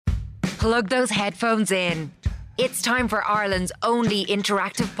Plug those headphones in. It's time for Ireland's only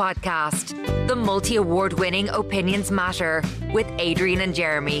interactive podcast, the multi-award winning Opinions Matter with Adrian and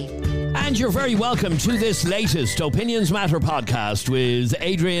Jeremy. And you're very welcome to this latest Opinions Matter podcast with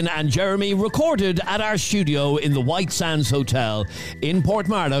Adrian and Jeremy, recorded at our studio in the White Sands Hotel in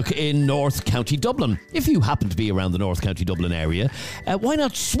Portmarnock in North County Dublin. If you happen to be around the North County Dublin area, why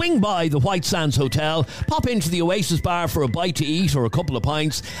not swing by the White Sands Hotel, pop into the Oasis Bar for a bite to eat or a couple of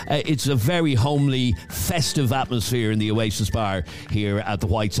pints. It's a very homely, festive atmosphere in the Oasis Bar here at the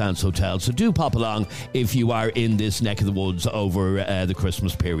White Sands Hotel. So do pop along if you are in this neck of the woods over the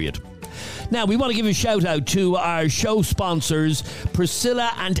Christmas period. Now, we want to give a shout out to our show sponsors,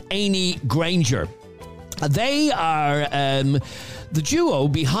 Priscilla and Amy Granger. They are the duo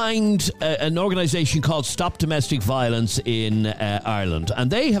behind an organisation called Stop Domestic Violence in Ireland. And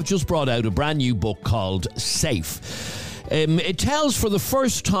they have just brought out a brand new book called Safe. It tells for the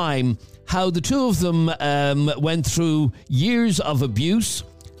first time how the two of them went through years of abuse,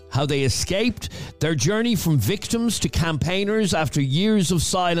 how they escaped, their journey from victims to campaigners after years of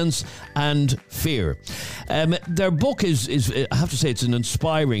silence and fear. Their book is, I have to say, it's an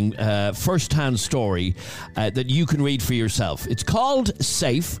inspiring first-hand story that you can read for yourself. It's called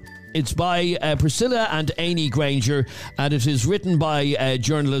Safe. It's by Priscilla and Amy Granger, and it is written by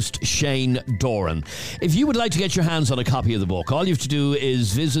journalist Shane Doran. If you would like to get your hands on a copy of the book, all you have to do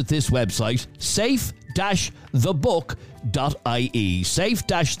is visit this website, safe-thebook.ie,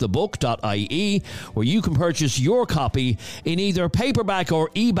 safe-thebook.ie, where you can purchase your copy in either paperback or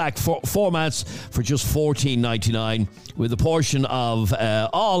e-back formats for just $14.99, with a portion of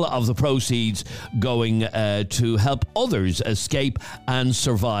all of the proceeds going to help others escape and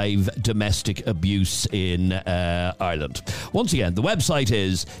survive domestic abuse in Ireland. Once again, the website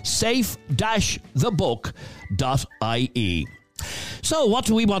is safe-thebook.ie. So, what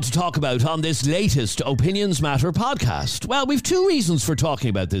do we want to talk about on this latest Opinions Matter podcast? Well, we've two reasons for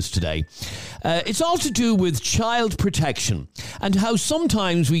talking about this today. It's all to do with child protection and how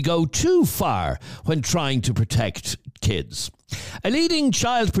sometimes we go too far when trying to protect kids. A leading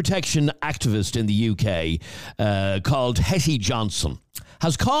child protection activist in the UK called Hetty Johnson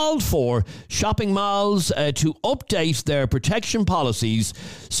has called for shopping malls to update their protection policies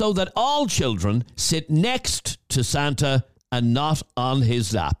so that all children sit next to Santa and not on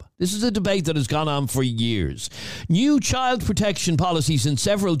his lap. This is a debate that has gone on for years. New child protection policies in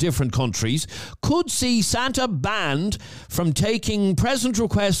several different countries could see Santa banned from taking present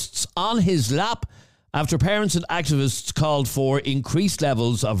requests on his lap after parents and activists called for increased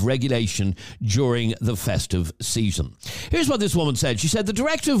levels of regulation during the festive season. Here's what this woman said. She said the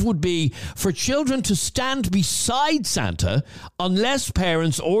directive would be for children to stand beside Santa unless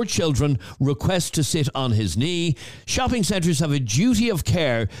parents or children request to sit on his knee. Shopping centres have a duty of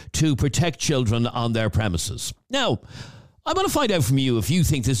care to protect children on their premises. Now, I want to find out from you if you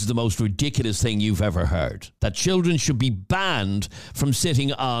think this is the most ridiculous thing you've ever heard, that children should be banned from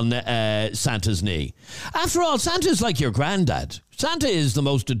sitting on Santa's knee. After all, Santa's like your granddad. Santa is the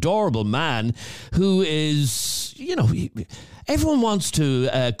most adorable man who is, everyone wants to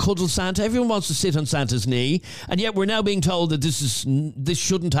cuddle Santa. Everyone wants to sit on Santa's knee. And yet we're now being told that this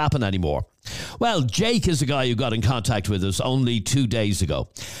shouldn't happen anymore. Well, Jake is the guy who got in contact with us only 2 days ago.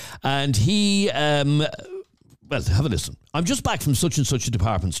 And he... Well, have a listen. I'm just back from such and such a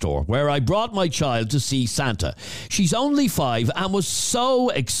department store where I brought my child to see Santa. She's only 5 and was so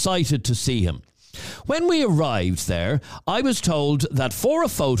excited to see him. When we arrived there, I was told that for a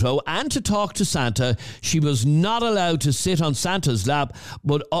photo and to talk to Santa, she was not allowed to sit on Santa's lap,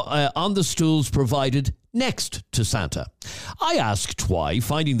 but on the stools provided next to Santa. I asked why,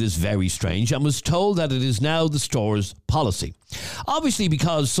 finding this very strange, and was told that it is now the store's policy. Obviously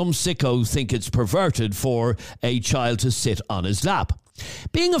because some sickos think it's perverted for a child to sit on his lap.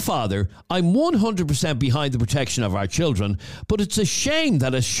 Being a father, I'm 100% behind the protection of our children, but it's a shame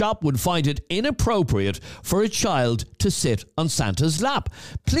that a shop would find it inappropriate for a child to sit on Santa's lap.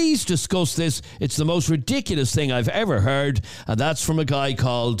 Please discuss this. It's the most ridiculous thing I've ever heard, and that's from a guy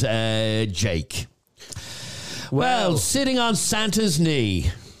called Jake. Well, sitting on Santa's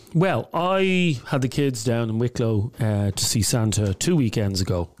knee. Well, I had the kids down in Wicklow to see Santa 2 weekends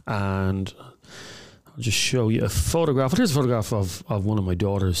ago, and I'll just show you a photograph. Here's a photograph of one of my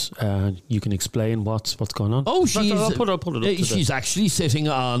daughters. You can explain what's going on. Oh, I'll put it up. She's actually sitting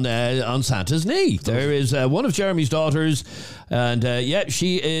on Santa's knee. There is one of Jeremy's daughters, and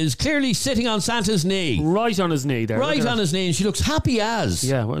she is clearly sitting on Santa's knee. Right on his knee there. Right on his knee, and she looks happy as.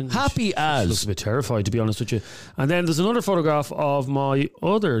 Yeah. Well, happy as. She looks a bit terrified, to be honest with you. And then there's another photograph of my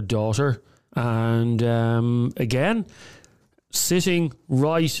other daughter, and again... sitting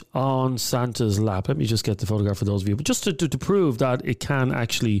right on Santa's lap. Let me just get the photograph for those of you, but just to prove that it can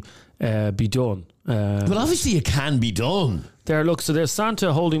actually be done. Well, obviously it can be done. There, look, so there's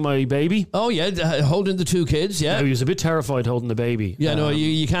Santa holding my baby. Oh, yeah, holding the two kids, yeah. Now, he was a bit terrified holding the baby. Yeah, no,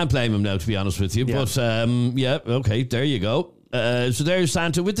 you can't blame him now, to be honest with you. Yeah. But, yeah, okay, there you go. So there's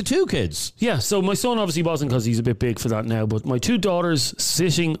Santa with the two kids. Yeah, so my son obviously wasn't because he's a bit big for that now, but my two daughters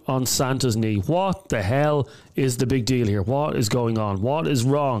sitting on Santa's knee. What the hell is the big deal here? What is going on? What is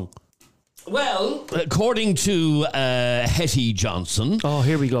wrong? Well, according to Hetty Johnson. Oh,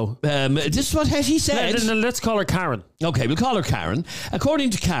 here we go. This is what Hetty said. Let's call her Karen. Okay, we'll call her Karen. According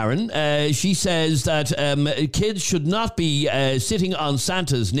to Karen, she says that kids should not be sitting on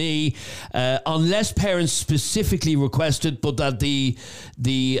Santa's knee unless parents specifically request it, but that the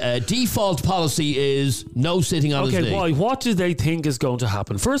default policy is no sitting on his knee. Okay, why? What do they think is going to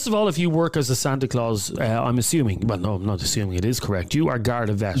happen? First of all, if you work as a Santa Claus, I'm assuming, well, no, I'm not assuming, it is correct. You are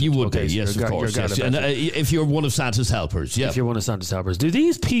Garda vet. You would okay, be, yes, of course. Yes. And if you're one of Santa's helpers, yeah. If you're one of Santa's helpers. Do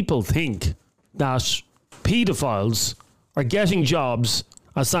these people think that paedophiles are getting jobs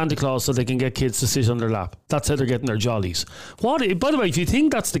as Santa Claus so they can get kids to sit on their lap? That's how they're getting their jollies. By the way, if you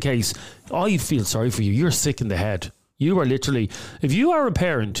think that's the case, I feel sorry for you. You're sick in the head. You are literally, if you are a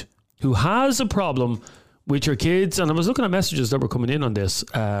parent who has a problem with your kids, and I was looking at messages that were coming in on this,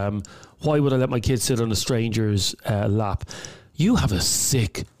 why would I let my kids sit on a stranger's lap? You have a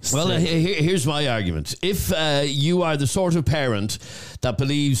sick. Well, here's my argument. If you are the sort of parent that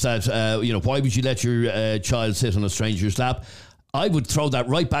believes that, why would you let your child sit on a stranger's lap? I would throw that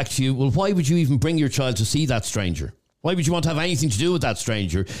right back to you. Well, why would you even bring your child to see that stranger? Why would you want to have anything to do with that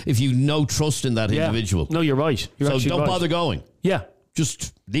stranger if you no trust in that individual? No, you're right. So don't bother going. Yeah.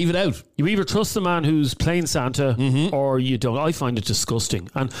 Just leave it out. You either trust the man who's playing Santa or you don't. I find it disgusting.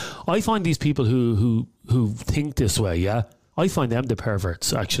 And I find these people who think this way, yeah, I find them the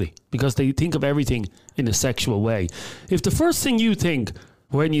perverts, actually, because they think of everything in a sexual way. If the first thing you think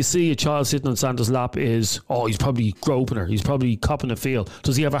when you see a child sitting on Santa's lap is, oh, he's probably groping her, he's probably copping a feel,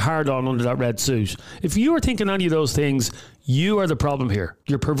 does he have a hard-on under that red suit? If you are thinking any of those things, you are the problem here.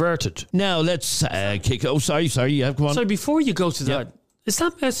 You're perverted. Now, let's kick... Oh, sorry, yeah, go on. Sorry, before you go to that, is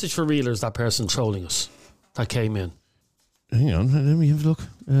that message for real or is that person trolling us that came in? Hang on, let me have a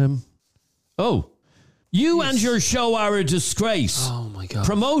look. You and your show are a disgrace. Oh, my God.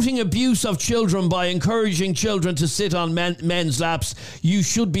 Promoting abuse of children by encouraging children to sit on men's laps. You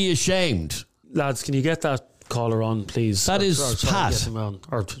should be ashamed. Lads, can you get that caller on, please? That is Pat. Get him on.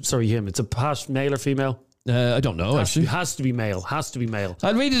 Him. It's a Pat, male or female? I don't know, actually. Has to be male.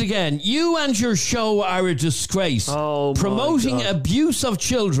 I'll read it again. You and your show are a disgrace. Oh, promoting abuse of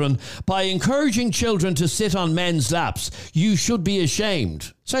children by encouraging children to sit on men's laps. You should be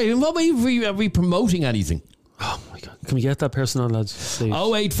ashamed. Sorry, what are we promoting anything? Oh, my God. Can we get that person on, lads? Please.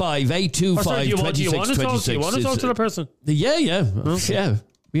 085 825 2626. Do you want to talk to that person? Yeah. Okay.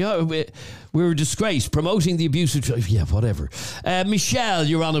 Yeah. We're a disgrace. Promoting the abuse of children. Yeah, whatever. Michelle,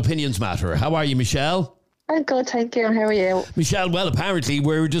 you're on Opinions Matter. How are you, Michelle? I'm good, thank you. How are you? Michelle, well, apparently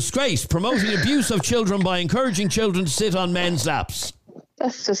we're a disgrace, promoting abuse of children by encouraging children to sit on men's laps.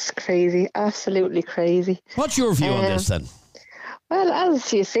 That's just crazy, absolutely crazy. What's your view on this then? Well,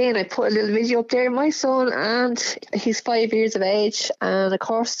 as you're saying, I put a little video up there. My son, and he's 5 years of age, and of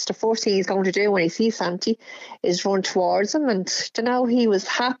course the first thing he's going to do when he sees Santa is run towards him, and he was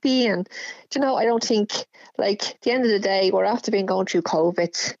happy, and I don't think, at the end of the day, we're after going through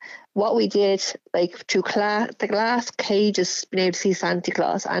COVID. What we did, through the glass cages, being able to see Santa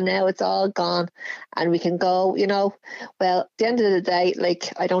Claus, and now it's all gone, and we can go, well, at the end of the day,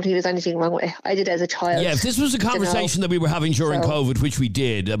 I don't think there's anything wrong with it. I did as a child. Yeah, if this was a conversation that we were having during COVID, which we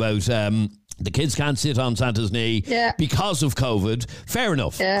did, about the kids can't sit on Santa's knee because of COVID, fair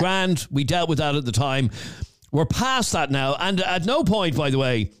enough. Yeah. Grand, we dealt with that at the time. We're past that now, and at no point, by the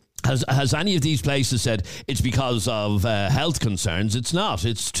way, Has any of these places said it's because of health concerns? It's not.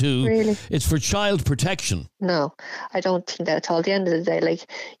 It's It's for child protection. No, I don't think that at all. At the end of the day,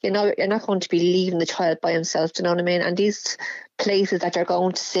 you're not going to be leaving the child by himself. Do you know what I mean? And these places that are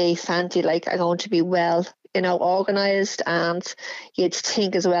going to say Santa, are going to be well, organised, and you'd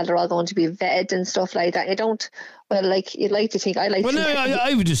think as well they're all going to be vetted and stuff like that. You don't. Well, you'd like to think.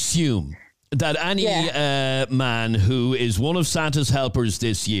 I would assume that any man who is one of Santa's helpers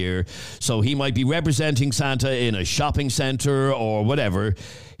this year, so he might be representing Santa in a shopping centre or whatever,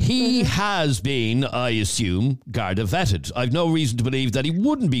 He has been, I assume, Garda vetted. I've no reason to believe that he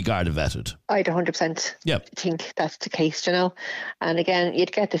wouldn't be Garda vetted. I'd 100% Yep. think that's the case, you know. And again,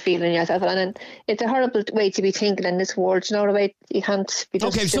 you'd get the feeling yourself. And it's a horrible way to be thinking in this world, you know, the way you can't be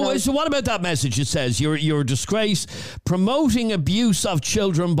just, Okay, you know, so what about that message? It says you're a disgrace, promoting abuse of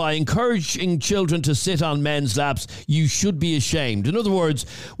children by encouraging children to sit on men's laps. You should be ashamed. In other words,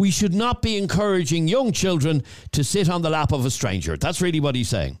 we should not be encouraging young children to sit on the lap of a stranger. That's really what he's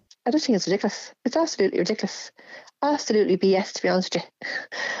saying. I just think it's ridiculous. It's absolutely ridiculous. Absolutely BS, to be honest with you.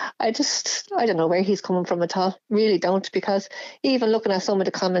 I don't know where he's coming from at all. Really don't, because even looking at some of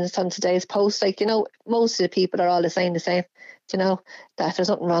the comments on today's post, like, you know, most of the people are all saying the same, you know, that there's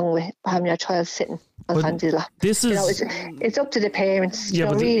nothing wrong with having your child sitting on Sandy's lap. This is, you know, it's up to the parents. Yeah, you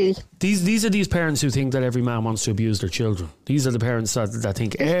know, but really. These are these parents who think that every man wants to abuse their children. These are the parents that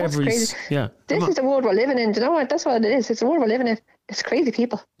think every... crazy. Yeah. This is the world we're living in. Do you know what? That's what it is. It's the world we're living in. It's crazy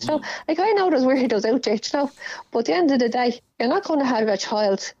people. So, like, I know there's weirdos out there, you know, but at the end of the day, you're not going to have your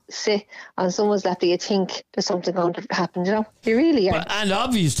child sit on someone's lap that you think there's something going to happen, you know. You really are. And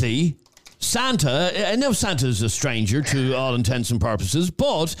obviously, Santa, I know Santa's a stranger to all intents and purposes,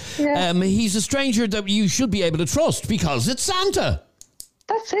 but he's a stranger that you should be able to trust because it's Santa.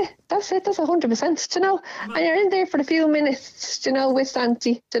 That's it. That's 100%, you know. And you're in there for a few minutes, you know, with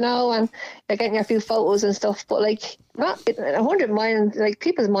Santi, you know, and you're getting your few photos and stuff. But like, not 100 minds, like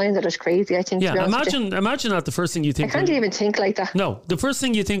people's minds are just crazy, I think. Yeah, to be honest with you. imagine that the first thing you think. I can't even think like that. No, the first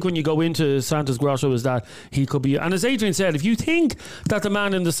thing you think when you go into Santa's grotto is that he could be. And as Adrian said, if you think that the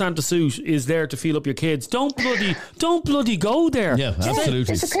man in the Santa suit is there to feel up your kids, don't bloody go there. Yeah,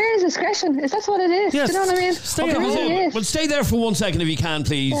 absolutely. It's a parent's discretion. That's what it is. Yes. Do you know what I mean? Well, stay there for 1 second if you can,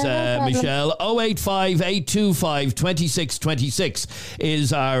 please, Michelle. 085 825 2626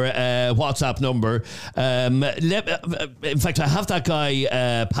 is our WhatsApp number. In fact, I have that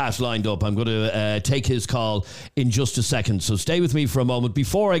guy Pat lined up. I'm going to take his call in just a second, so stay with me for a moment.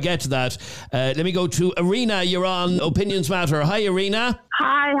 Before I get to that, let me go to Irina. You're on Opinions Matter. Hi, Irina.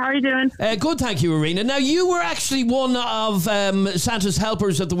 Hi, how are you doing? Good, thank you, Irina. Now, you were actually one of Santa's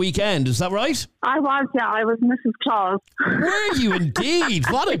helpers at the weekend, is that right? I was, yeah. I was Mrs. Claus. Were you indeed?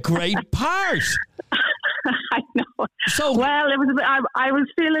 What a great part. I know. So, well, it was a bit, I was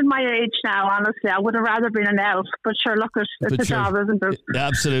feeling my age now, honestly. I would have rather been an elf, but sure, look, it's a job, isn't it?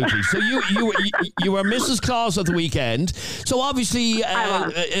 Absolutely. So you were Mrs. Claus at the weekend. So obviously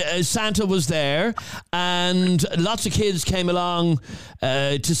Santa was there and lots of kids came along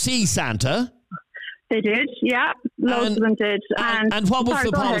to see Santa. They did, yeah. Loads of them did. And what was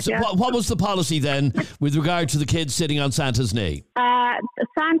the policy? Ahead, yeah. What was the policy then with regard to the kids sitting on Santa's knee?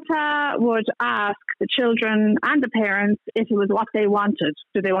 Santa would ask the children and the parents if it was what they wanted.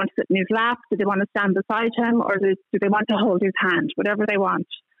 Do they want to sit in his lap? Do they want to stand beside him? Or do they want to hold his hand? Whatever they want.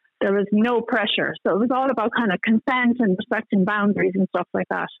 There was no pressure. So it was all about kind of consent and respecting boundaries and stuff like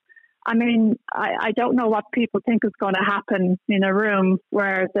that. I mean, I don't know what people think is going to happen in a room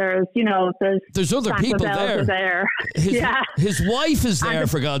where there's other Santa people there. His wife is there,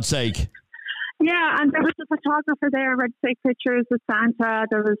 for God's sake. Yeah, and there was a photographer there ready to take pictures with Santa.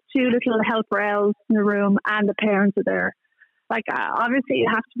 There was 2 little helper elves in the room, and the parents are there. Like, obviously, you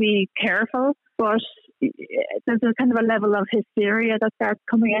have to be careful, but there's a kind of a level of hysteria that starts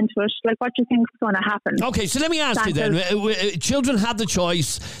coming into it. Like, what do you think is going to happen? Okay, so let me ask you then. Children had the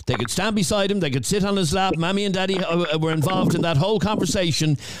choice. They could stand beside him. They could sit on his lap. Mammy and Daddy were involved in that whole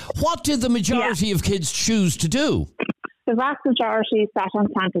conversation. What did the majority of kids choose to do? The vast majority sat on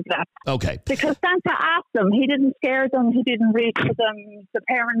Santa's lap. Okay. Because Santa asked them. He didn't scare them. He didn't reach for them. The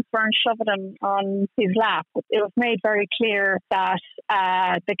parents weren't shoving them on his lap. It was made very clear that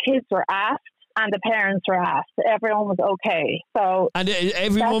the kids were asked and the parents were asked. Everyone was okay. And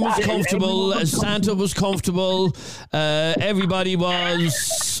everyone was comfortable. Santa was comfortable. Everybody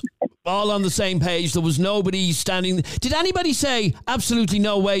was all on the same page. There was nobody standing. Did anybody say, absolutely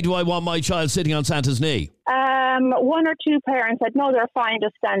no way do I want my child sitting on Santa's knee? 1 or 2 parents said, no, they're fine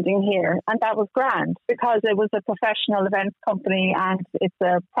just standing here. And that was grand because it was a professional events company and it's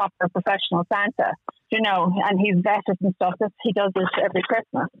a proper professional Santa, you know, and he's vetted and stuff. He does this every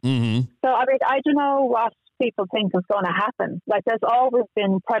Christmas. Mm-hmm. So, I mean, I don't know what people think is going to happen. Like, there's always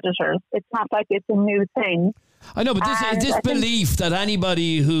been predators. It's not like it's a new thing. I know, but this belief that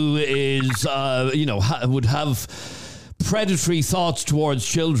anybody who is, would have predatory thoughts towards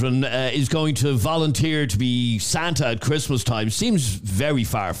children is going to volunteer to be Santa at Christmas time seems very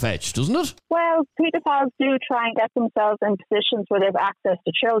far-fetched, doesn't it? Well, pedophiles do try and get themselves in positions where they have access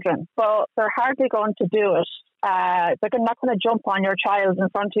to children, but they're hardly going to do it they're not going to jump on your child in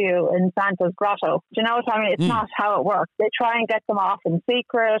front of you in Santa's grotto. Do you know what I mean? It's not how it works. They try and get them off in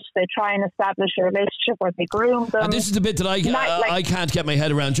secret. They try and establish a relationship where they groom them. And this is the bit that I can't get my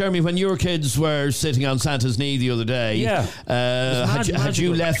head around. Jeremy, when your kids were sitting on Santa's knee the other day, had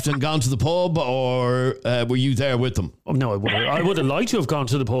you left and gone to the pub, or were you there with them? Oh, no, I would have liked to have gone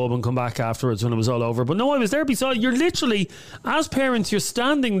to the pub and come back afterwards when it was all over. But no, I was there beside. You're literally, as parents, you're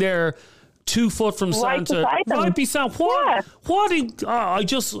standing there 2 foot from Santa, right beside.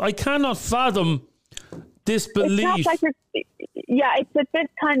 I cannot fathom this belief. It's a bit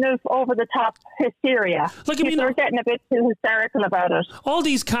kind of over the top hysteria. People are getting a bit too hysterical about it. All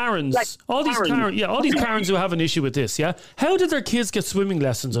these Karens, all these Karens who have an issue with this. Yeah, how did their kids get swimming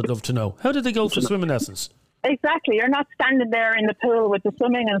lessons? I'd love to know. How did they go for swimming lessons? Exactly. You're not standing there in the pool with the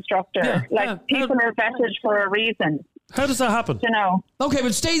swimming instructor. People are vetted for a reason. How does that happen? You know. Okay,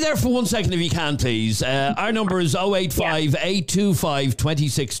 but stay there for 1 second if you can, please. Our number is 085 825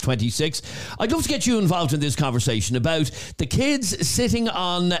 2626. I'd love to get you involved in this conversation about the kids sitting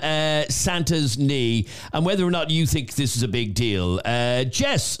on Santa's knee and whether or not you think this is a big deal.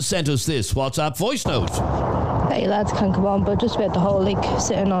 Jess sent us this WhatsApp voice note. Hey lads, can't come on, but just about the whole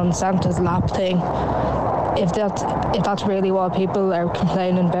sitting on Santa's lap thing. If that's really what people are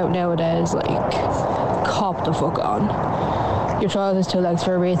complaining about nowadays, cop the fuck on. Your child has 2 legs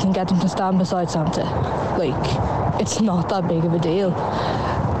for a reason. Get them to stand beside Santa. It's not that big of a deal.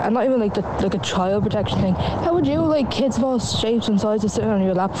 And not even a child protection thing. How would you kids of all shapes and sizes sitting on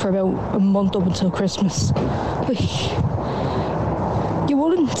your lap for about a month up until Christmas? You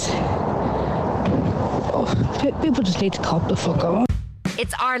wouldn't. People just need to cop the fuck on.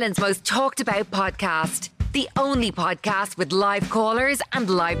 It's Ireland's most talked about podcast. The only podcast with live callers and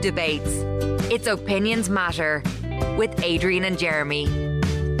live debates. It's Opinions Matter with Adrian and Jeremy.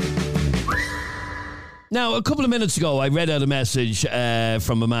 Now, a couple of minutes ago, I read out a message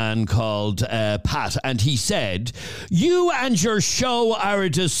from a man called Pat, and he said, "You and your show are a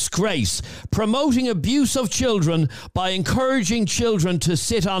disgrace, promoting abuse of children by encouraging children to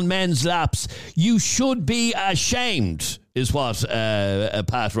sit on men's laps. You should be ashamed," is what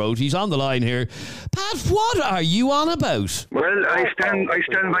Pat wrote. He's on the line here. Pat, what are you on about? Well, I stand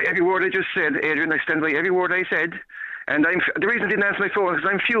by every word I just said, Adrian. I stand by every word I said. And the reason I didn't answer my phone is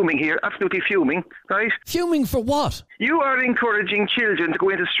because I'm fuming here, absolutely fuming, right? Fuming for what? You are encouraging children to go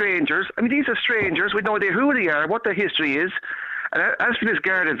into strangers. I mean, these are strangers. We know who they are, what their history is. And as for this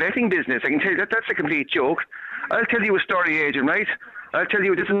Garda vetting business, I can tell you that's a complete joke. I'll tell you a story, Adrian, right? I'll tell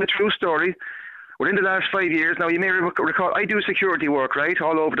you this is a true story. Within the last 5 years, now you may recall, I do security work, right,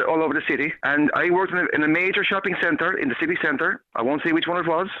 all over the city, and I worked in a major shopping centre in the city centre. I won't say which one it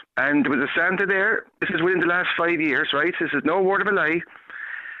was, and there was a Santa there. This is within the last 5 years, right? This is no word of a lie.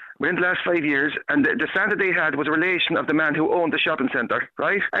 Within the last 5 years, and the Santa they had was a relation of the man who owned the shopping centre,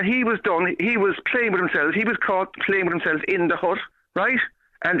 right? And he was playing with himself. He was caught playing with himself in the hut, right?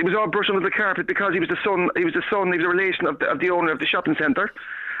 And it was all brushed under the carpet because he was a relation of the owner of the shopping centre.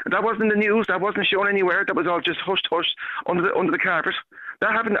 That wasn't in the news. That wasn't shown anywhere. That was all just hushed under the carpet.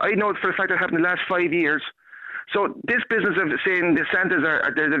 That happened. I know for a fact that happened in the last 5 years. So this business of saying the Santas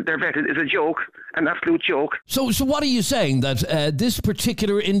they're vetted is a joke, an absolute joke. So what are you saying, that this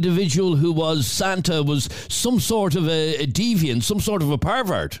particular individual who was Santa was some sort of a deviant, some sort of a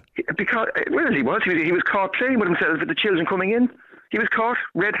pervert? Because he was. He was caught playing with himself with the children coming in. He was caught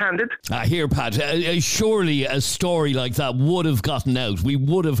red-handed. Here, Pat, surely a story like that would have gotten out. We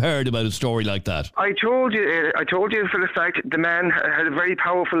would have heard about a story like that. I told you for the fact the man had a very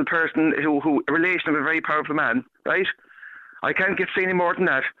powerful person, a relation of a very powerful man, right? I can't say any more than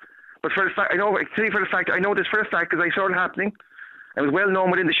that. But for the fact, I know this for a fact because I saw it happening. It was well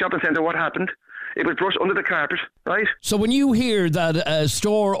known within the shopping centre what happened. It was brushed under the carpet, right? So when you hear that a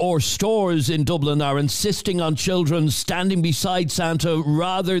store or stores in Dublin are insisting on children standing beside Santa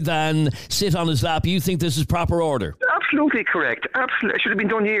rather than sit on his lap, you think this is proper order? Absolutely correct. Absolutely, it should have been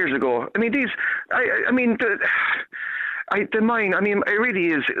done years ago. I mean, it really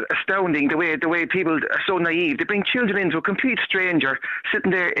is astounding the way people are so naive. They bring children into a complete stranger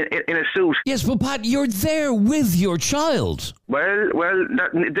sitting there in a suit. Yes, but Pat, you're there with your child. Well,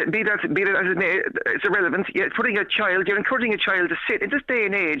 be that as it may, it's irrelevant. You're encouraging a child to sit in this day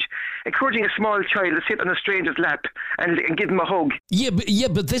and age, encouraging a small child to sit on a stranger's lap and give him a hug. Yeah,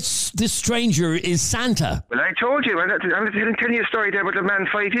 but this stranger is Santa. Well, I told you. I'm telling you a story there about a man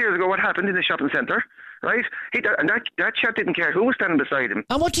 5 years ago. What happened in the shopping centre? right? And that chap didn't care who was standing beside him.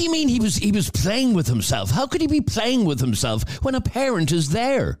 And what do you mean he was playing with himself? How could he be playing with himself when a parent is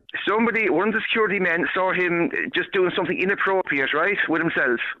there? One of the security men saw him just doing something inappropriate, right, with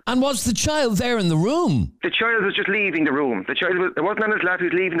himself. And was the child there in the room? The child was just leaving the room. It wasn't on his lap, he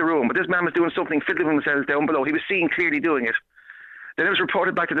was leaving the room. But this man was doing something, fiddling with himself down below. He was seen clearly doing it. Then it was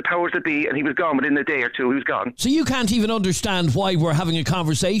reported back to the powers that be, and he was gone within a day or two. He was gone. So you can't even understand why we're having a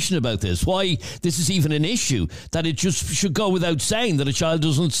conversation about this, why this is even an issue, that it just should go without saying that a child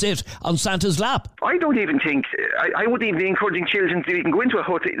doesn't sit on Santa's lap. I don't even think, I wouldn't even be encouraging children to even go into a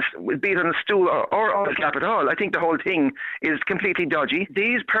hut, be it on a stool or on his lap at all. I think the whole thing is completely dodgy.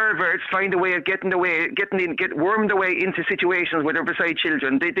 These perverts find a way of get wormed away into situations where they're beside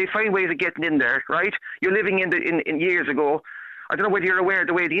children. They find ways of getting in there, right? You're living in years ago. I don't know whether you're aware of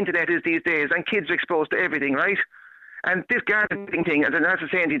the way the internet is these days, and kids are exposed to everything, right? And this garden thing, as I was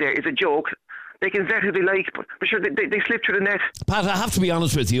saying to you there, is a joke. They can vet who they like, but sure, they slip through the net. Pat, I have to be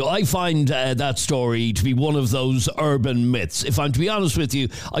honest with you. I find that story to be one of those urban myths. If I'm to be honest with you,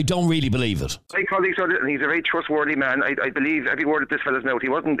 I don't really believe it. My colleague said it, and he's a very trustworthy man. I believe every word of this fella's mouth. He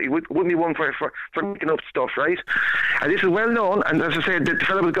wouldn't be one for making up stuff, right? And this is well known, and as I said, the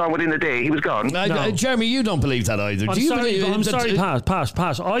fella was gone within a day. He was gone. No. Jeremy, you don't believe that either. I'm sorry,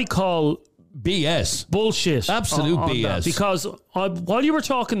 Pat. I call BS. Bullshit. Absolute BS. That, because while you were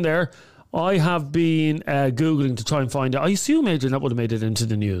talking there, I have been Googling to try and find out. I assume, Adrian, that would have made it into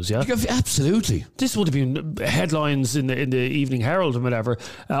the news, yeah? Absolutely. This would have been headlines in the Evening Herald and whatever.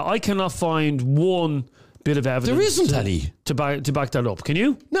 I cannot find one bit of evidence. There isn't any. To back that up. Can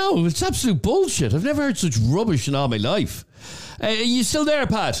you? No, it's absolute bullshit. I've never heard such rubbish in all my life. Are you still there,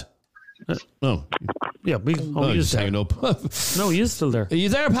 Pat? No. Yeah, he's hanging up. No, he is still there. Are you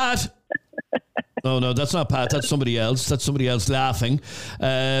there, Pat? No, that's not Pat. That's somebody else. That's somebody else laughing.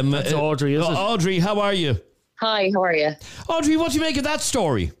 That's Audrey, is it? Audrey, how are you? Hi, how are you? Audrey, what do you make of that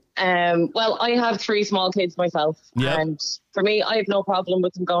story? Well, I have 3 small kids myself. Yep. And for me, I have no problem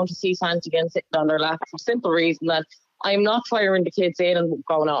with them going to see Santa and sitting on their lap for the simple reason that I'm not firing the kids in and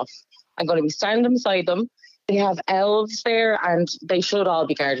going off. I'm going to be standing beside them. They have elves there and they should all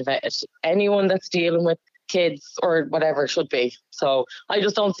be guarded vetted. Anyone that's dealing with kids or whatever should be. So I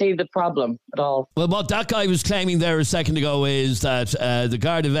just don't see the problem at all. Well, what that guy was claiming there a second ago is that the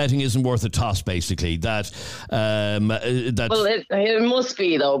Garda vetting isn't worth a toss, basically. Well, it must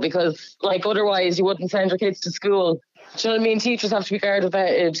be, though, because otherwise you wouldn't send your kids to school. Do you know what I mean? Teachers have to be Garda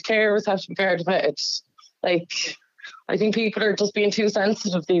vetted, carers have to be Garda vetted. I think people are just being too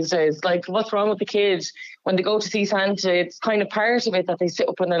sensitive these days. What's wrong with the kids? When they go to see Santa, it's kind of part of it that they sit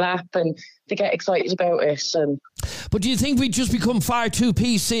up on their lap and they get excited about it. But do you think we'd just become far too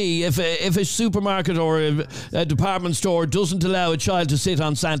PC if a supermarket or a department store doesn't allow a child to sit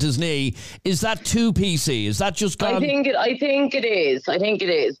on Santa's knee? Is that too PC? Is that just gone? I think it is.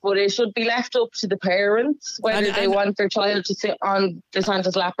 But it should be left up to the parents whether they want their child to sit on the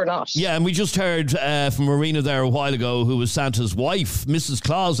Santa's lap or not. Yeah, and we just heard from Marina there a while ago, who was Santa's wife, Mrs.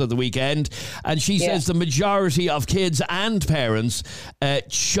 Claus, at the weekend, and she says the majority of kids and parents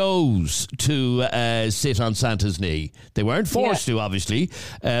chose to sit on Santa's knee. They weren't forced to, obviously,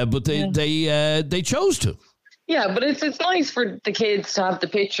 but they chose to. Yeah, but it's nice for the kids to have the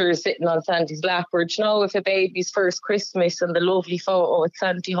pictures sitting on Santa's lap, or if a baby's first Christmas and the lovely photo with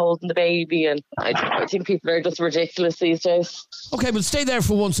Santa holding the baby, and I think people are just ridiculous these days. Okay, but stay there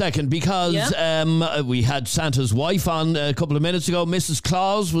for 1 second, because we had Santa's wife on a couple of minutes ago. Mrs.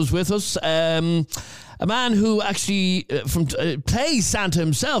 Claus was with us. A man who actually plays Santa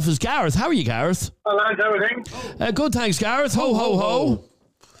himself is Gareth. How are you, Gareth? Well, lads, everything? Good, thanks, Gareth. Ho, ho, ho.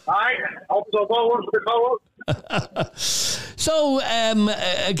 Hi, hope so. One for the cold. So,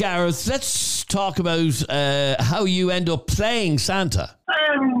 Gareth, let's talk about how you end up playing Santa.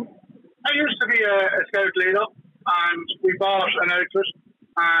 I used to be a scout leader, and we bought an outfit,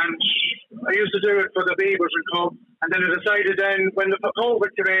 and I used to do it for the beavers and cubs, and then I decided then, when the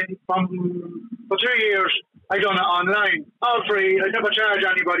COVID came in, for 2 years, I done it online, all free. I never charge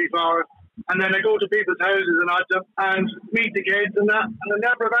anybody for it. And then I go to people's houses and odd them and meet the kids and that, and I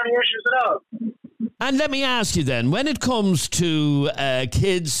never have any issues at all. And let me ask you then, when it comes to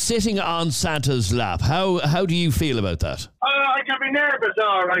kids sitting on Santa's lap, how do you feel about that? I can be nervous,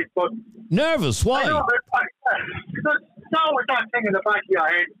 all right, but... Nervous? Why? Because it's always that thing in the back of your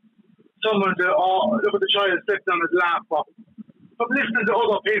head. Someone to look at the child sitting on his lap. But listening to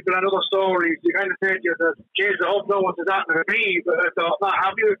other people and other stories, you kind of say to yourself, kids, I hope no one says that to me, but they're not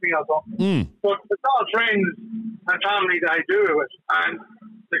happy with me or something. But it's all friends and family that I do it with. And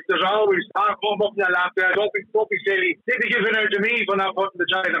Like, there's always, come up in your lap there, don't be silly. They'd be giving out to me for not putting the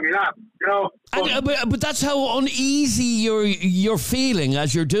child on my lap, you know. But that's how uneasy you're feeling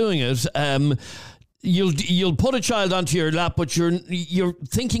as you're doing it. You'll put a child onto your lap, but you're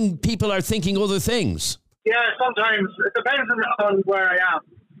thinking people are thinking other things. Yeah, sometimes it depends on where I am.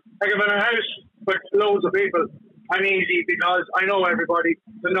 Like, if I'm in a house with loads of people, I'm easy because I know everybody,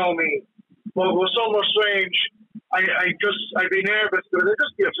 they know me. But with somewhere strange, I'd be nervous because I'd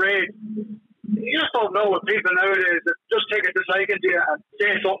just be afraid. You just don't know what people nowadays that just take a dislike to you and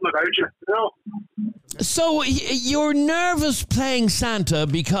say something about you, you know? So you're nervous playing Santa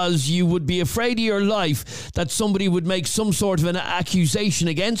because you would be afraid of your life that somebody would make some sort of an accusation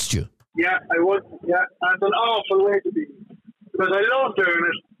against you. Yeah, I would. Yeah, and it's an awful way to be because I love doing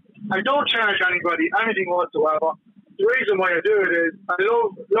it. I don't charge anybody anything whatsoever. The reason why I do it is I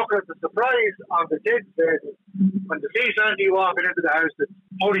love looking at the surprise on the kids' faces when they see Santy walking into the house. That,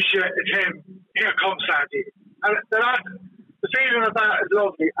 holy shit, it's him! Here comes Santy, and the feeling of that is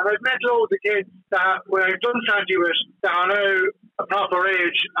lovely. And I've met loads of kids that when I've done Santy with that are now a proper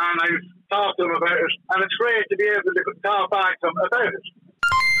age, and I've talked to them about it, and it's great to be able to talk back to them about it.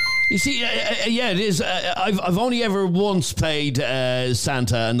 You see, yeah, it is. I've only ever once played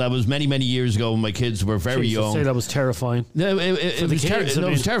Santa, and that was many, many years ago when my kids were very young. Say that was terrifying. No, it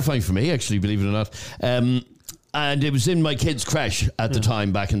was terrifying for me, actually, believe it or not. And it was in my kids' creche at the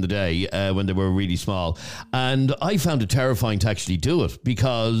time back in the day when they were really small. And I found it terrifying to actually do it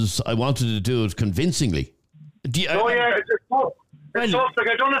because I wanted to do it convincingly. It's tough. It's tough. Like,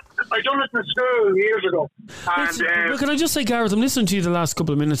 I done it in school years ago. And, can I just say, Gareth, I'm listening to you the last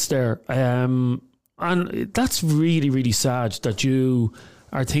couple of minutes there, and that's really, really sad that you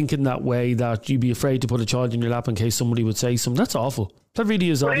are thinking that way, that you'd be afraid to put a child in your lap in case somebody would say something. That's awful. That really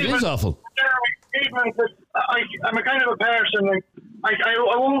is awful. It is awful. I'm a kind of a person, like, I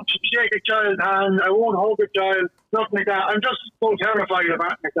won't shake a child's hand, I won't hug a child, nothing like that. I'm just so terrified of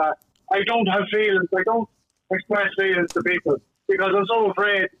acting like that. I don't have feelings. I don't express feelings to people because I'm so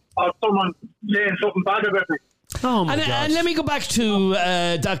afraid of someone saying something bad about me. Oh my God. And let me go back to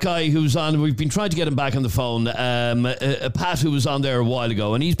that guy who's on. We've been trying to get him back on the phone. Pat, who was on there a while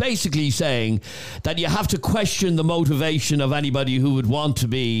ago, and he's basically saying that you have to question the motivation of anybody who would want to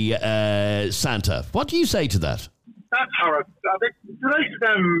be Santa. What do you say to that? That's horrible. I think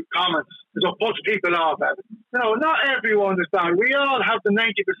them comments to put people off. No, not everyone is bad. We all have the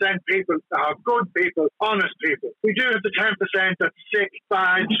 90% people that are good people, honest people. We do have the 10% that's sick,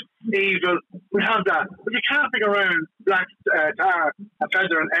 bad, evil. We have that. But you can't pick around black tar and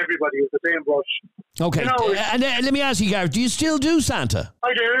feathering everybody with the same brush. Okay. You know, and let me ask you, Gareth, do you still do Santa?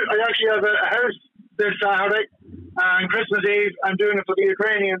 I do. I actually have a house this Saturday, and Christmas Eve I'm doing it for the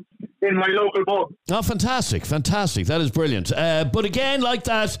Ukrainians in my local pub. Oh, fantastic. That is brilliant. But again, like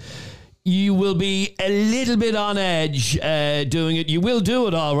that, you will be a little bit on edge doing it. You will do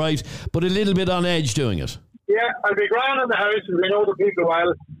it all right, but a little bit on edge doing it. Yeah, I'll be grand in the house because I know the people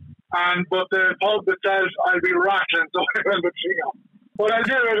well, but the pub itself, I'll be rattling, so I will be trio. But I'll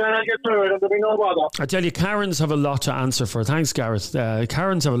do it and I'll get through it and there'll be no bother. I tell you, Karens have a lot to answer for. Thanks, Gareth.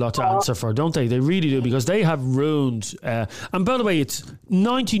 Karens have a lot to answer for, don't they? They really do, because they have ruined... and by the way, it's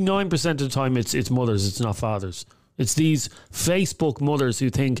 99% of the time it's mothers, it's not fathers. It's these Facebook mothers who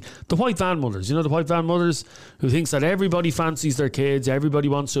think, the white van mothers, you know, the white van mothers who thinks that everybody fancies their kids, everybody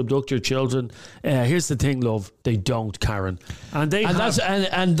wants to abduct your children. Here's the thing, love, they don't, Karen. And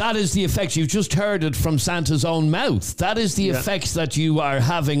that is the effect. You've just heard it from Santa's own mouth. That is the effect that you are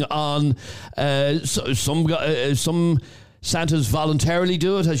having on some Santas voluntarily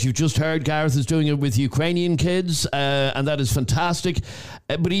do it, as you've just heard. Gareth is doing it with Ukrainian kids, and that is fantastic.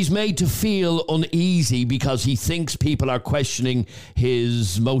 But he's made to feel uneasy because he thinks people are questioning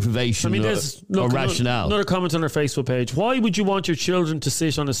his motivation or rationale. Another comment on our Facebook page. Why would you want your children to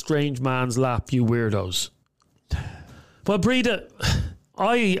sit on a strange man's lap, you weirdos? Well, Breda,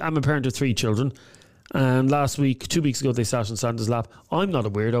 I am a parent of 3 children. And 2 weeks ago, they sat on Santa's lap. I'm not a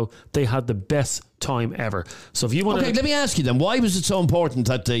weirdo. They had the best time ever. So if you want let me ask you then, why was it so important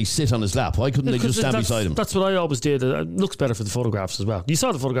that they sit on his lap? Why couldn't they just stand beside him? That's what I always did. It looks better for the photographs as well. You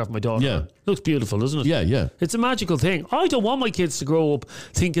saw the photograph of my daughter. Yeah. It looks beautiful, doesn't it? Yeah. It's a magical thing. I don't want my kids to grow up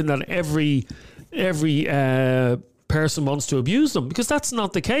thinking that every person wants to abuse them, because that's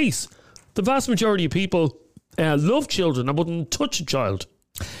not the case. The vast majority of people love children and wouldn't touch a child.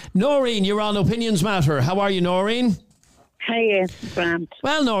 Noreen, you're on Opinions Matter. How are you, Noreen? Hiya, Grant.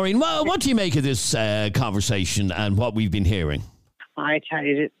 Well, Noreen, what do you make of this conversation and what we've been hearing? I tell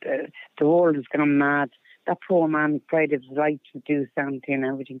you, the world has gone mad. that poor man cried of his life to do Santa and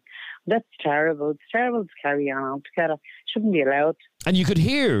everything. That's terrible. It's terrible to carry on altogether. Shouldn't be allowed. And you could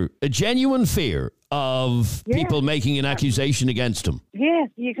hear a genuine fear of people making an accusation against him. Yeah,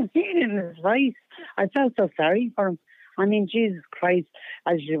 you can see it in his voice. I felt so sorry for him. I mean, Jesus Christ,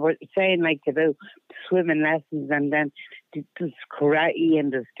 as you were saying, like about swimming lessons and then there's karate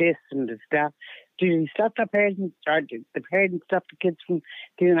and there's this and there's that. Do you stop the parents, or do the parents stop the kids from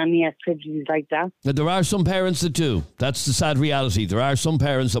doing any activities like that? Now, there are some parents that do. That's the sad reality. There are some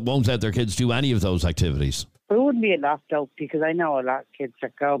parents that won't let their kids do any of those activities. There wouldn't be a lot though, because I know a lot of kids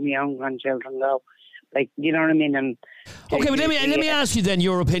that go, my own grandchildren go. Like, you know what I mean? And okay, but let me ask you then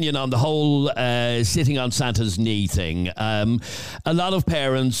your opinion on the whole sitting on Santa's knee thing. A lot of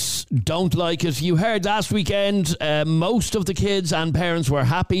parents don't like it. You heard last weekend most of the kids and parents were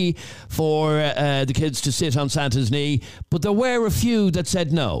happy for the kids to sit on Santa's knee, but there were a few that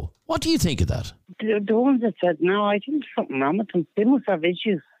said no. What do you think of that? The ones that said no, I think there's something wrong with them. They must have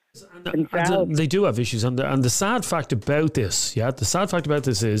issues. And they do have issues. And the sad fact about this,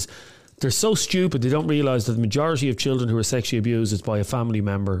 is they're so stupid they don't realise that the majority of children who are sexually abused is by a family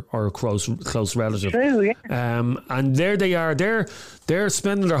member or a close relative. True, yeah. And there they are. They're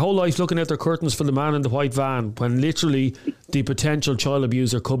spending their whole life looking at their curtains for the man in the white van when literally the potential child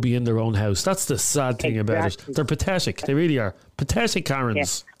abuser could be in their own house. That's the sad thing about it. They're pathetic. They really are. Pathetic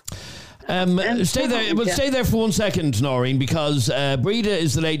Karens. Yeah. Stay there. Well, stay there for 1 second, Noreen, because Breda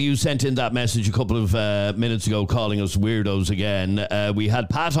is the lady who sent in that message a couple of minutes ago, calling us weirdos again. We had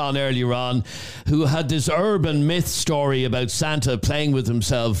Pat on earlier on, who had this urban myth story about Santa playing with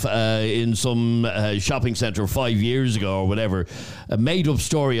himself in some shopping centre 5 years ago or whatever. A made-up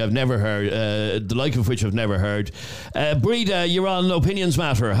story I've never heard, the like of which I've never heard. Breda, you're on Opinions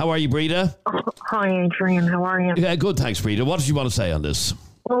Matter. How are you, Breda? Hi, Adrian. How are you? Yeah, good, thanks, Breda. What did you want to say on this?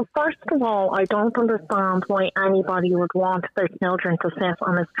 Well, first of all, I don't understand why anybody would want their children to sit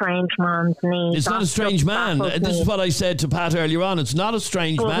on a strange man's knee. It's not a strange man. This is what I said to Pat earlier on. It's not a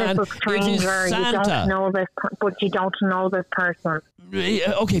strange man. It's a stranger. It is Santa. You don't know this, but you don't know this person.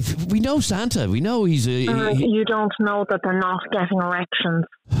 Okay, we know Santa. We know he's a... You don't know that they're not getting erections.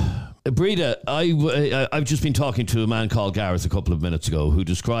 Breda, I've just been talking to a man called Gareth a couple of minutes ago who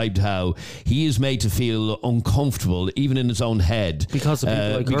described how he is made to feel uncomfortable even in his own head because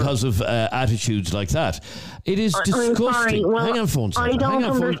of attitudes like that. It is disgusting. Sorry. Well, hang on for 1 second. I don't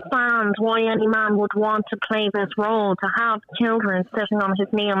understand why any man would want to play this role, to have children sitting on his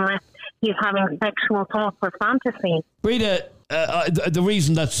knee unless he's having sexual thoughts or fantasies. Breda, the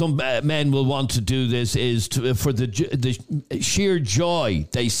reason that some men will want to do this is for the sheer joy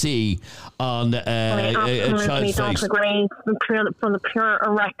they see on a child's face. I absolutely don't agree. For the pure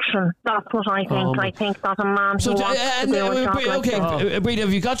erection, that's what I think. I think that a man who wants to do a job like this. Breda,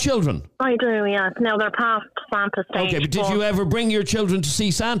 have you got children? I do, yes. Now they're past Santa stage. Okay, but did you ever bring your children to see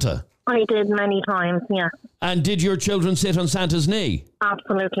Santa? I did many times, yes. And did your children sit on Santa's knee?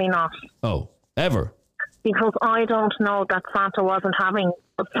 Absolutely not. Oh, ever? Because I don't know that Santa wasn't having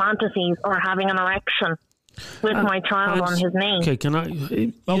fantasies or having an erection with my child on his knee. Okay, can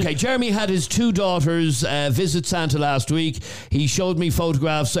I? Okay, Jeremy had his two daughters visit Santa last week. He showed me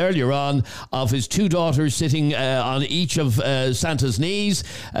photographs earlier on of his two daughters sitting on each of Santa's knees.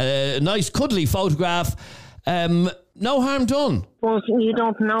 Nice cuddly photograph. No harm done. Well, you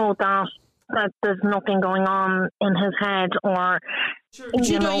don't know that there's nothing going on in his head, or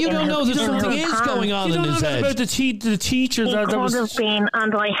you don't know that something is going on in his head. About the teacher he could have been,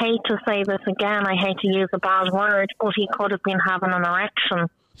 and I hate to say this again, I hate to use a bad word, but he could have been having an erection.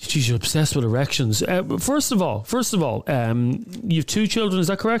 She's obsessed with erections. First of all, you have two children, is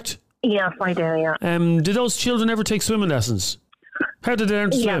that correct? Yes, I do, yeah. Did those children ever take swimming lessons? How did they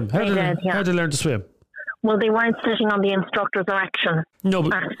learn to swim? How did they learn to swim? Well, they weren't sitting on the instructor's erection. No,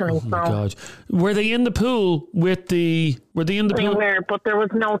 but actually, oh my God, were they in the pool with the? Were they in the pool? They were, but there was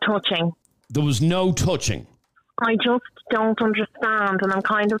no touching. There was no touching. I just don't understand, and I'm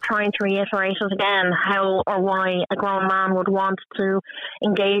kind of trying to reiterate it again, how or why a grown man would want to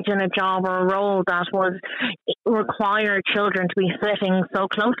engage in a job or a role that would require children to be sitting so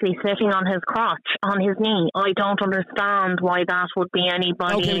closely, sitting on his crotch, on his knee. I don't understand why that would be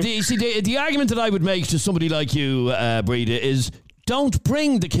anybody. Okay, the argument that I would make to somebody like you, Breda, is don't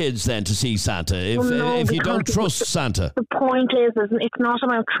bring the kids then to see Santa if you don't trust Santa. The point is it's not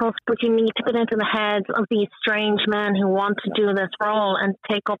about trust, but you need to get into the heads of these strange men who want to do this role and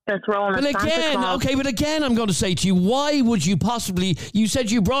take up this role as Santa Claus. But again, I'm going to say to you, why would you possibly? You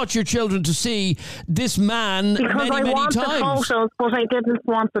said you brought your children to see this man because many times. Because I want the photos, but I didn't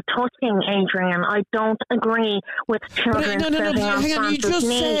want the touching, Adrian. I don't agree with children sitting on Santa's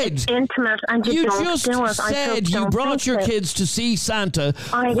knee. It's intimate, and you don't just do it. said you brought your kids to see Santa.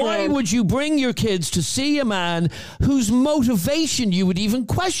 Why would you bring your kids to see a man whose motivation you would even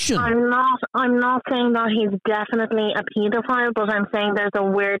question? I'm not saying that he's definitely a paedophile, but I'm saying there's a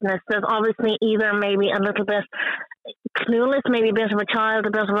weirdness. There's obviously either maybe a little bit clueless, maybe a bit of a child,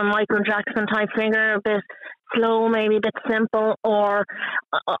 a bit of a Michael Jackson type figure, a bit slow, maybe a bit simple, or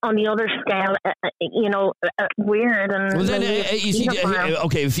on the other scale, weird. And well, then,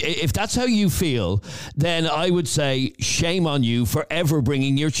 okay, if that's how you feel, then I would say shame on you for ever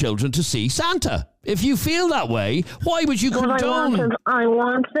bringing your children to see Santa. If you feel that way, why would you condone? I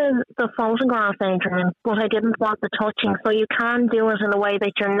wanted the photograph, Adrian, but I didn't want the touching. So you can do it in a way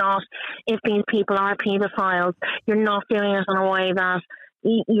that you're not, if these people are paedophiles, you're not doing it in a way that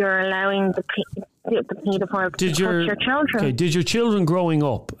you're allowing the paedophile to touch your children. Okay, did your children growing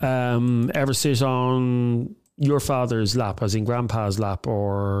up ever sit on your father's lap, as in grandpa's lap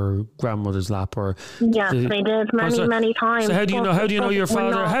or grandmother's lap, or yes, they did many times. So how do you know your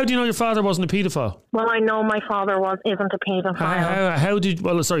father? How do you know your father wasn't a paedophile? Well, I know my father isn't a paedophile. How did?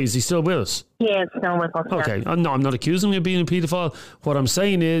 Well, sorry, is he still with us? He is still with us. Okay, yes. No, I'm not accusing him of being a paedophile. What I'm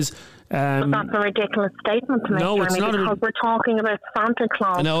saying is. But that's a ridiculous statement to make, no, it's not because we're talking about Santa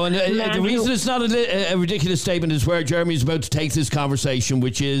Claus. No, and the reason it's not a ridiculous statement is where Jeremy's about to take this conversation,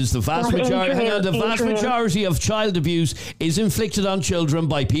 which is the vast majority of child abuse is inflicted on children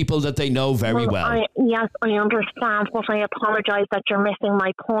by people that they know very well. Yes, I understand, but I apologise that you're missing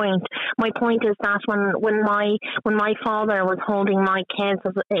my point. My point is that when my father was holding my kids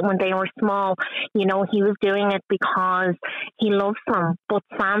when they were small, he was doing it because he loves them. But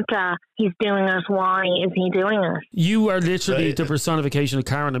Santa, he's doing it. Why is he doing it? You are literally the personification of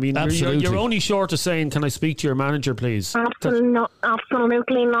Karen. I mean, you're only short of saying, "Can I speak to your manager, please?"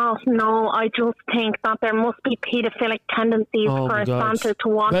 Absolutely not. No, I just think that there must be paedophilic tendencies for Santa to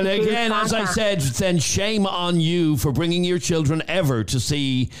want to do again, Santa. as I said, then shame on you for bringing your children ever to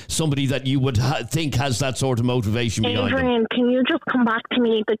see somebody that you would think has that sort of motivation behind them. Adrian, can you just come back to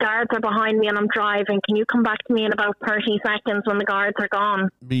me? The guards are behind me and I'm driving. Can you come back to me in about 30 seconds when the guards are gone?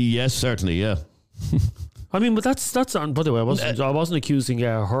 Yes, certainly, yeah. I mean, but that's on. By the way, I wasn't accusing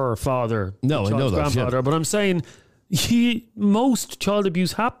her father, no, I know that, grandfather, yeah. But I'm saying most child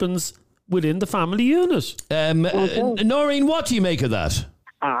abuse happens within the family unit. Noreen, what do you make of that?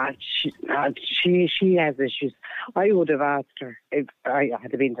 She has issues. I would have asked her if I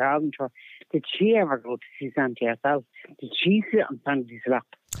had been talking to her. Did she ever go to see Santa herself? Did she sit on Santa's lap?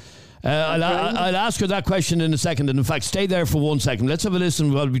 I'll ask her that question in a second. And in fact, stay there for 1 second. Let's have a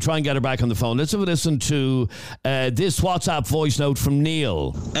listen while we try and get her back on the phone. Let's have a listen to this WhatsApp voice note from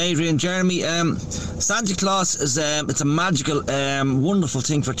Neil. Adrian, Jeremy, Santa Claus is it's a magical, wonderful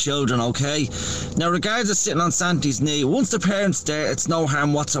thing for children, okay? Now, regardless of sitting on Santa's knee, once the parent's there, it's no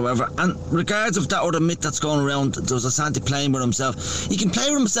harm whatsoever. And regardless of that other myth that's going around, there's a Santa playing with himself. He can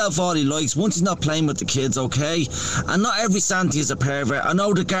play with himself all he likes once he's not playing with the kids, okay? And not every Santa is a pervert. I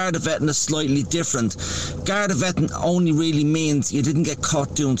know the Garda vetting is slightly different. Garda vetting only really means you didn't get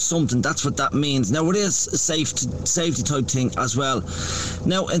caught doing something. That's what that means. Now, it is a safety type thing as well.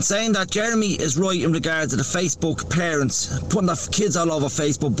 Now, in saying that, Jeremy is right in regards to the Facebook parents putting their kids all over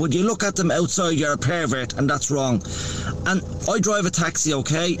Facebook, but you look at them outside, you're a pervert, and that's wrong. And I drive a taxi,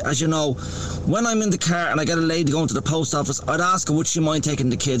 okay? As you know, when I'm in the car and I get a lady going to the post office, I'd ask her would she mind taking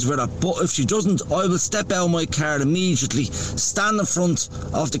the kids with her. But if she doesn't, I will step out of my car immediately, stand in front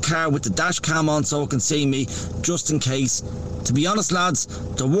of the car with the dash cam on so it can see me, just in case. To be honest, lads,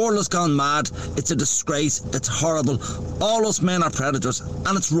 the world has gone mad. It's a disgrace. It's horrible. All us men are predators,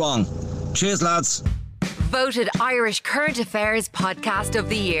 and it's wrong. Cheers, lads. Voted Irish Current Affairs Podcast of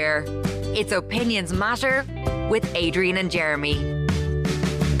the Year. It's Opinions Matter with Adrian and Jeremy.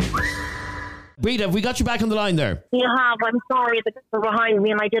 Rita, have we got you back on the line there? You have. I'm sorry that they're behind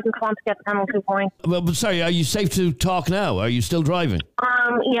me and I didn't want to get the penalty point. Well, sorry, are you safe to talk now? Are you still driving?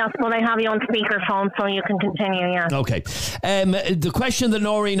 Yes, but I have you on speakerphone so you can continue, yes. Okay. The question that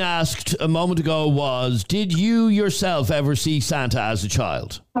Noreen asked a moment ago was, did you yourself ever see Santa as a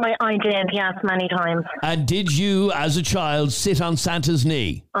child? I did, yes, many times. And did you, as a child, sit on Santa's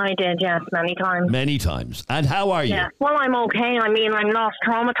knee? I did, yes, many times. Many times. And how are you? Yeah. Well, I'm okay. I mean, I'm not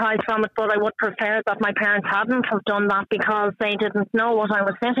traumatised from it, but I would prefer that my parents hadn't have done that because they didn't know what I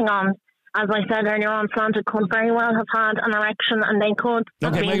was sitting on. As I said earlier on, Santa could very well have had an erection and they could.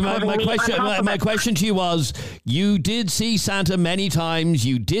 Okay, my question to you was, you did see Santa many times,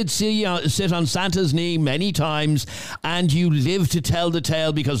 you did sit on Santa's knee many times, and you lived to tell the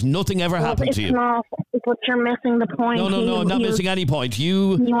tale because nothing ever happened to you. Not, but you're missing the point. No, I'm not missing any point.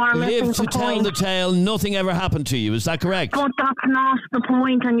 You lived to tell the tale, nothing ever happened to you. Is that correct? But that's not the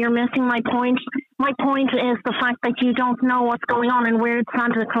point, and you're missing my point. My point is the fact that you don't know what's going on in weird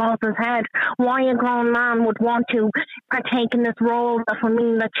Santa Claus's head. Why a grown man would want to partake in this role that would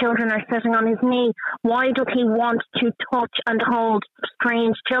mean that children are sitting on his knee. Why does he want to touch and hold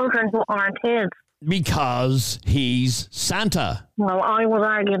strange children who aren't his? Because he's Santa. Well, I would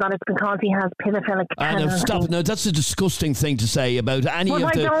argue that it's because he has pedophilic tendencies. Stop. No, that's a disgusting thing to say about any of the...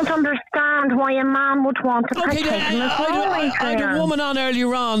 I don't understand why a man would want to partake in this role. I had a woman on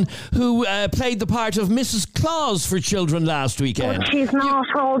earlier on who played the part of Mrs. Claus for children last weekend. But she's not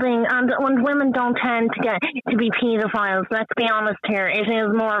holding, and when women don't tend to be paedophiles, let's be honest here, it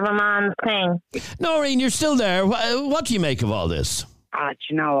is more of a man's thing. Noreen, you're still there. What do you make of all this? Do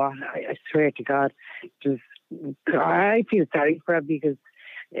you know, I swear to God, I feel sorry for her because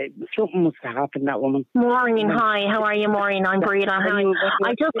something must have happened, that woman. Maureen, hi. How are you, Maureen? I'm Breda. Hi.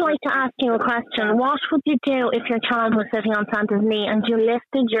 I'd just like to ask you a question. What would you do if your child was sitting on Santa's knee and you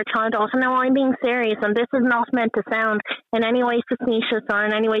lifted your child off? Now, I'm being serious, and this is not meant to sound in any way facetious or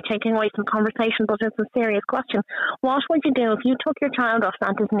in any way taking away from conversation, but it's a serious question. What would you do if you took your child off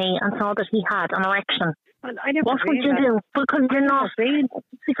Santa's knee and saw that he had an erection? What would you do? Because you're not.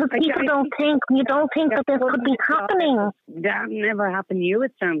 Because people don't think. You don't think that this could be happening. That never happened to you at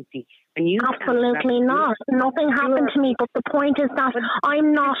Santi. Absolutely not. Nothing happened to me. But the point is that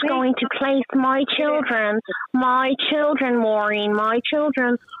I'm not going to place my children, Maureen, my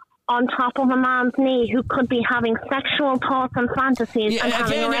children, on top of a man's knee who could be having sexual thoughts and fantasies.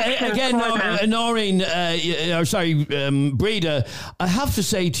 Noreen, Breda, I have to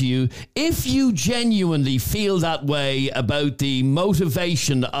say to you, if you genuinely feel that way about the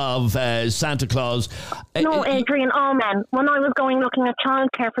motivation of Santa Claus... No, Adrian, all men. When I was looking at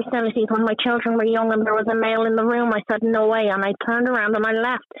childcare facilities when my children were young and there was a male in the room, I said, no way, and I turned around and I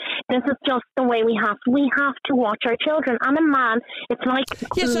left. This is just the way we have to watch our children. And a man, it's like...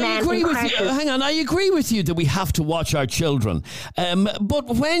 Yes, I agree with you. Hang on, I agree with you that we have to watch our children. But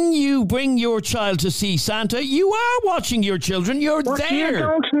when you bring your child to see Santa, you are watching your children. You're there. You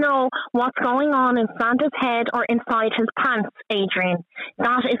don't know what's going on in Santa's head or inside his pants, Adrian.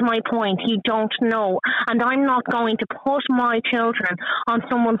 That is my point. You don't know. And I'm not going to put my children on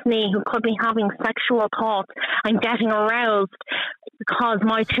someone's knee who could be having sexual thoughts and getting aroused because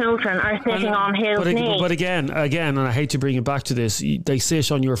my children are sitting on his knee. But again, and I hate to bring it back to this, they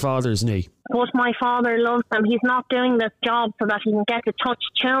sit on your father's knee. But my father loves them. He's not doing this job so that he can get to touch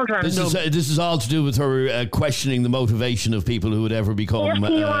children. This is all to do with her questioning the motivation of people who would ever become Santa.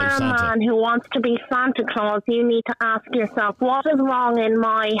 If you are a man who wants to be Santa Claus, you need to ask yourself, what is wrong in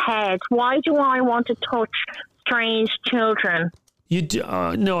my head? Why do I want to touch strange children?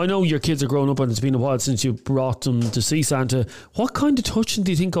 No, I know your kids are growing up and it's been a while since you brought them to see Santa. What kind of touching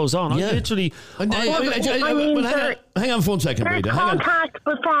do you think goes on? Yeah. Hang on for 1 second, Breda. There's contact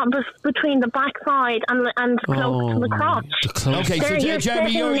between the backside and close to the crotch. Okay, so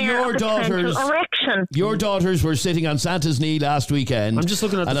Jeremy, your daughters were sitting on Santa's knee last weekend. I'm just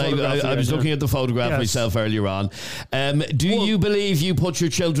looking at the photograph. I was looking at the photograph myself earlier on. Do you believe you put your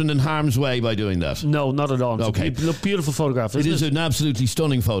children in harm's way by doing that? No, not at all. Okay. It's a beautiful photograph. It is an absolutely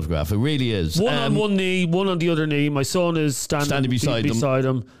stunning photograph. It really is. One on one knee, one on the other knee. My son is standing beside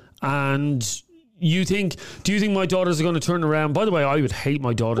him. And do you think my daughters are going to turn around? By the way, I would hate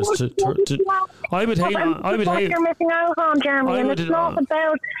my daughters to I would hate. You're missing out on, Jeremy, and it's not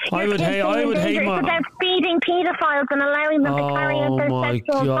about. It's about feeding paedophiles and allowing them to carry out their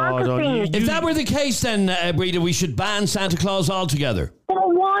sexual fantasies. If that were the case, then Breda, we should ban Santa Claus altogether.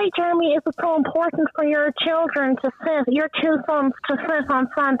 Well, why, Jeremy, is it so important for your children to sit, your two sons to sit on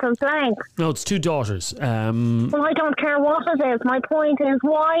Santa's legs? No, it's two daughters. Well, I don't care what it is. My point is,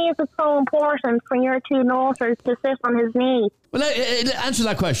 why is it so important for your two daughters to sit on his knee? Well, answer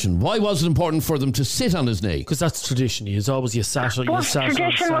that question. Why was it important for them to sit on his knee? Because that's tradition. It's always you sat on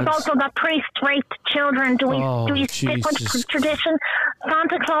tradition was also that priests raped children. Do we stick with tradition?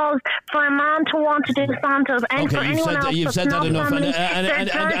 Santa Claus, for a man to want to do Santa's, and for anyone else you've said that enough. And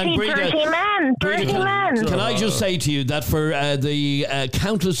dirty men. Can I just say to you that for the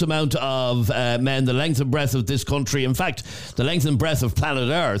countless amount of men, the length and breadth of this country, in fact, the length and breadth of planet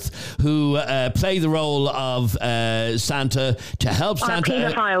Earth, who play the role of Santa to help Santa.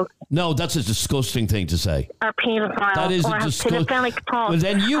 Pedophiles. No, that's a disgusting thing to say. Or pedophiles. That is or a disgusting. Well,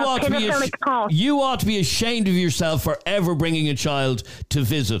 then you ought to be ashamed of yourself for ever bringing a child to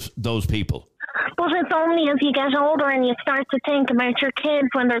visit those people. But it's only as you get older and you start to think about your kids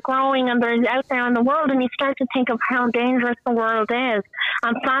when they're growing and they're out there in the world, and you start to think of how dangerous the world is.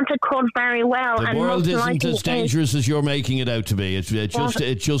 And Santa could very well. The world isn't as dangerous as you're making it out to be. It just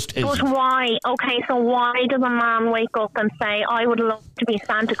isn't. But why? Okay, so why does a man wake up and say, I would love to be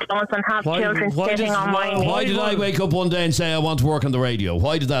Santa Claus and have children sitting on my knee? Why did I wake up one day and say I want to work on the radio?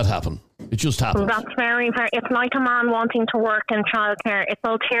 Why did that happen? It just happened. That's very, very... It's like a man wanting to work in childcare. It's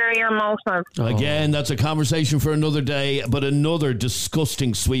ulterior motive. Again, that's a conversation for another day, but another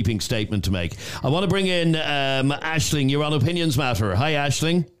disgusting, sweeping statement to make. I want to bring in Aisling. You're on Opinions Matter. Hi,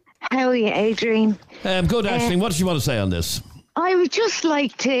 Aisling. How are you, Adrian? Good, Aisling. What did you want to say on this? I would just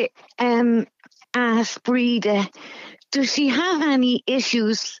like to ask Breda, does she have any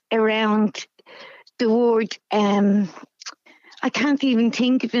issues around the word... I can't even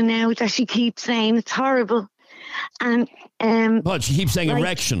think of it now that she keeps saying it's horrible. And but she keeps saying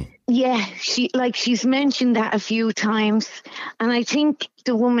erection. Yeah, she's mentioned that a few times. And I think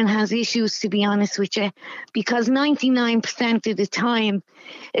the woman has issues, to be honest with you, because 99% of the time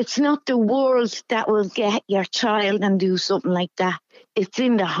it's not the world that will get your child and do something like that. It's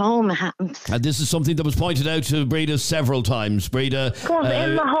in the home it happens. And this is something that was pointed out to Breda several times. Breda, but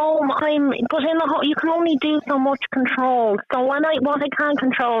in the home, you can only do so much control. So what I can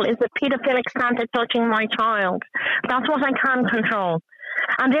control is the paedophilic Santa touching my child. That's what I can control.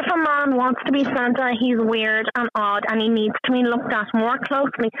 And if a man wants to be Santa, he's weird and odd, and he needs to be looked at more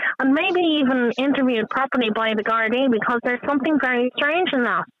closely, and maybe even interviewed properly by the Gardaí, because there's something very strange in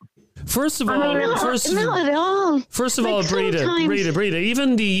that. First of all, not at all. First of all, Breda,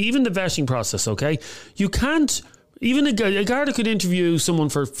 even the vetting process, okay? You can't, even a Garda could interview someone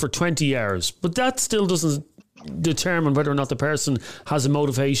for 20 hours, but that still doesn't determine whether or not the person has a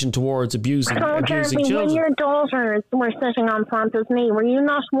motivation towards abusing children. When your daughters were sitting on Santa's knee, were you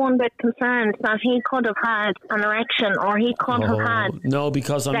not one bit concerned that he could have had an erection, or he could have had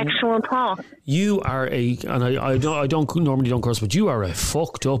sexual thoughts? You are and I don't normally curse, but you are a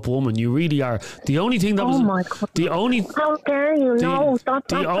fucked up woman. You really are. The only thing that was how dare you?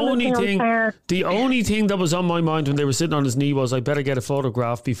 The only thing that was on my mind when they were sitting on his knee was I better get a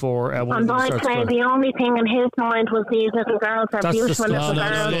photograph before one of them starts crying. The only thing in his mind was these little girls are beautiful little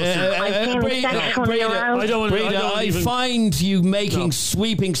girls. I find you making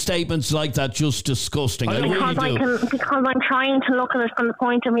sweeping statements like that just disgusting. I really do. Because I'm trying to look at it from the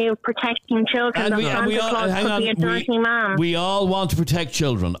point of view of protecting children. We all want to protect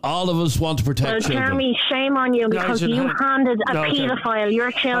children. All of us want to protect children. Jeremy, shame on you, because you handed a paedophile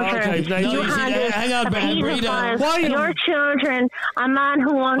your children. You handed a paedophile your children, a man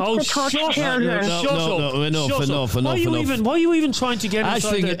who wants to touch children. Enough. Why are you even trying to get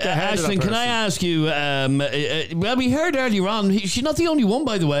inside the head of that person? Can I ask you, well, we heard earlier on, she's not the only one,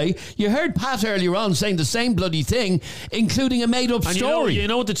 by the way. You heard Pat earlier on saying the same bloody thing, including a made-up story. You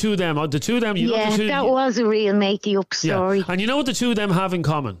know what the two of them... that was a real make-up story. Yeah. And you know what the two of them have in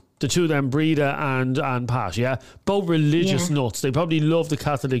common? The two of them, Breda and Pat, yeah? Both religious nuts. They probably love the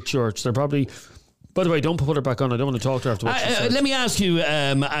Catholic Church. They're probably... By the way, don't put her back on. I don't want to talk to her afterwards. Let me ask you,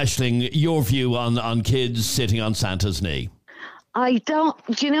 Aisling, your view on kids sitting on Santa's knee. Do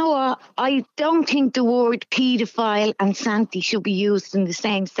you know what? I don't think the word paedophile and Santa should be used in the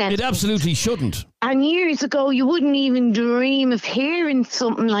same sentence. It absolutely shouldn't. And years ago, you wouldn't even dream of hearing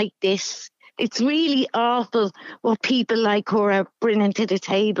something like this. It's really awful what people like her are bringing to the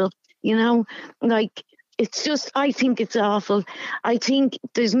table. You know, like... It's just, I think it's awful. I think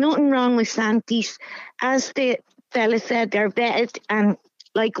there's nothing wrong with Santis. As the fella said, they're vetted, and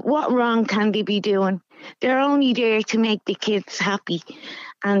like, what wrong can they be doing? They're only there to make the kids happy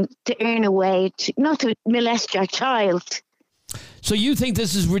and to earn a wage, not to molest your child. So you think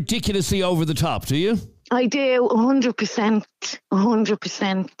this is ridiculously over the top, do you? I do, 100%.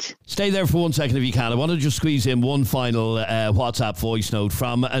 100%. Stay there for 1 second if you can. I want to just squeeze in one final WhatsApp voice note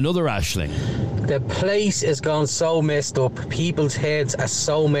from another Aisling. The place is gone so messed up. People's heads are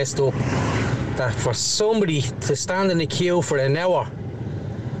so messed up that for somebody to stand in the queue for an hour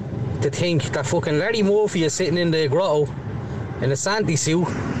to think that fucking Larry Murphy is sitting in the grotto in a Santa suit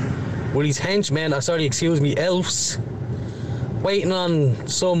with his henchmen, elves, waiting on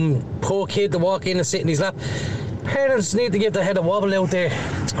some poor kid to walk in and sit in his lap. Parents need to give their head a wobble out there.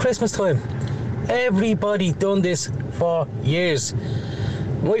 It's Christmas time. Everybody done this for years.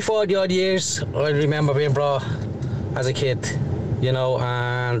 My 40 odd years, I remember being brought as a kid, you know,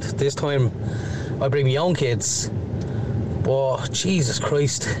 and this time I bring my own kids. But Jesus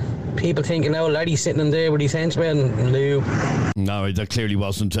Christ, people thinking now Larry's sitting in there with his henchmen. No, that clearly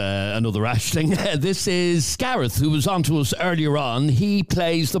wasn't another Aisling. This is Gareth, who was on to us earlier on. He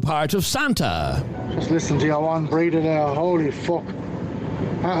plays the part of Santa. Just listen to your one breather there. Holy fuck.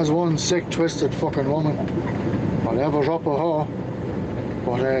 That is one sick, twisted fucking woman. Whatever's up with her.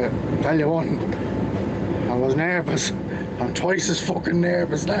 But tell you what, I was nervous. I'm twice as fucking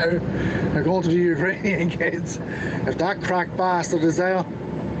nervous now. I go to the Ukrainian kids. If that crack bastard is there,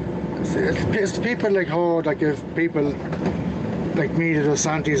 it's people like her that give people like me, the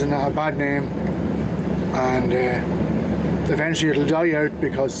Santis, and a bad name. And eventually it'll die out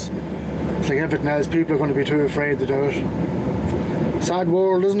because it's like everything else, people are going to be too afraid to do it. Sad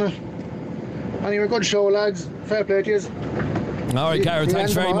world, isn't it? Anyway, good show, lads. Fair play to you. All right, Gareth,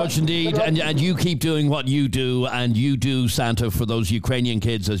 thanks very much indeed. And you keep doing what you do, and you do Santa for those Ukrainian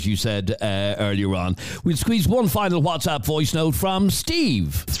kids, as you said earlier on. We'll squeeze one final WhatsApp voice note from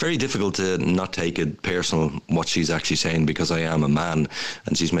Steve. It's very difficult to not take it personal, what she's actually saying, because I am a man,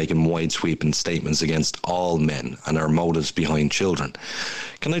 and she's making wide-sweeping statements against all men and our motives behind children.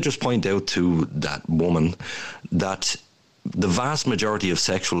 Can I just point out to that woman that the vast majority of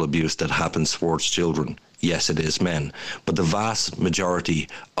sexual abuse that happens towards children, yes, it is men, but the vast majority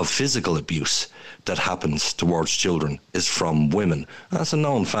of physical abuse that happens towards children is from women. That's a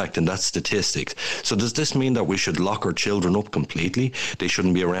known fact, and that's statistics. So does this mean that we should lock our children up completely? They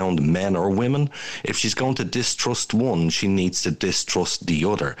shouldn't be around men or women? If she's going to distrust one, she needs to distrust the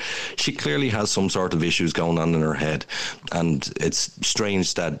other. She clearly has some sort of issues going on in her head, and it's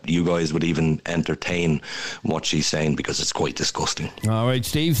strange that you guys would even entertain what she's saying, because it's quite disgusting. All right,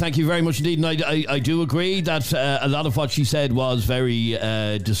 Steve, thank you very much indeed. And I do agree that a lot of what she said was very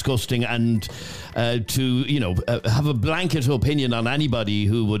disgusting, and to have a blanket opinion on anybody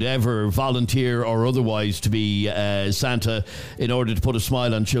who would ever volunteer or otherwise to be Santa in order to put a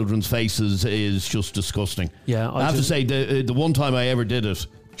smile on children's faces is just disgusting. Yeah, I have to say the one time I ever did it,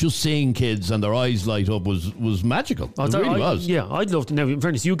 just seeing kids and their eyes light up was magical. It really was. Yeah, I'd love to. Now, in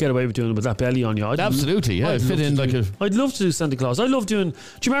fairness, you get away with doing it with that belly on you. Absolutely, yeah. I'd fit in like a... I'd love to do Santa Claus. I love doing... Do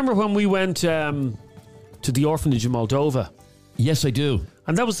you remember when we went to the orphanage in Moldova? Yes, I do.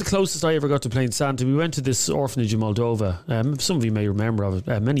 And that was the closest I ever got to playing Santa. We went to this orphanage in Moldova. Some of you may remember of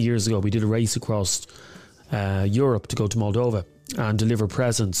it. Many years ago, we did a race across Europe to go to Moldova and deliver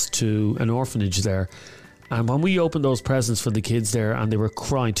presents to an orphanage there. And when we opened those presents for the kids there, and they were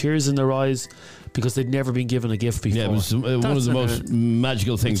crying, tears in their eyes, because they'd never been given a gift before. Yeah, it was one of the most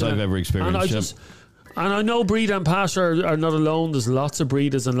magical things I've ever experienced. And I know Breed and Pat are not alone. There's lots of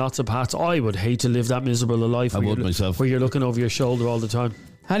Breeders and lots of Pats. I would hate to live that miserable a life. I would myself. Where you're looking over your shoulder all the time.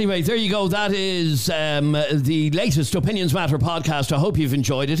 Anyway, there you go. That is the latest Opinions Matter podcast. I hope you've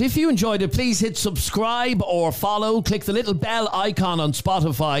enjoyed it. If you enjoyed it, please hit subscribe or follow. Click the little bell icon on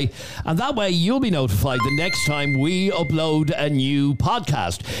Spotify, and that way you'll be notified the next time we upload a new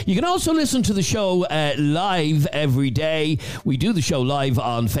podcast. You can also listen to the show live every day. We do the show live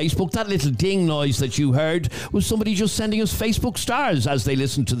on Facebook. That little ding noise that you heard was somebody just sending us Facebook stars as they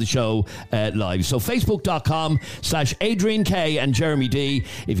listen to the show live. So facebook.com/Adrian K and Jeremy D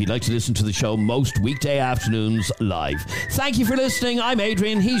if you'd like to listen to the show most weekday afternoons live. Thank you for listening. I'm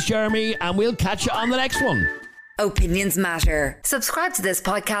Adrian, he's Jeremy, and we'll catch you on the next one. Opinions Matter. Subscribe to this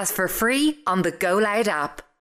podcast for free on the Go Loud app.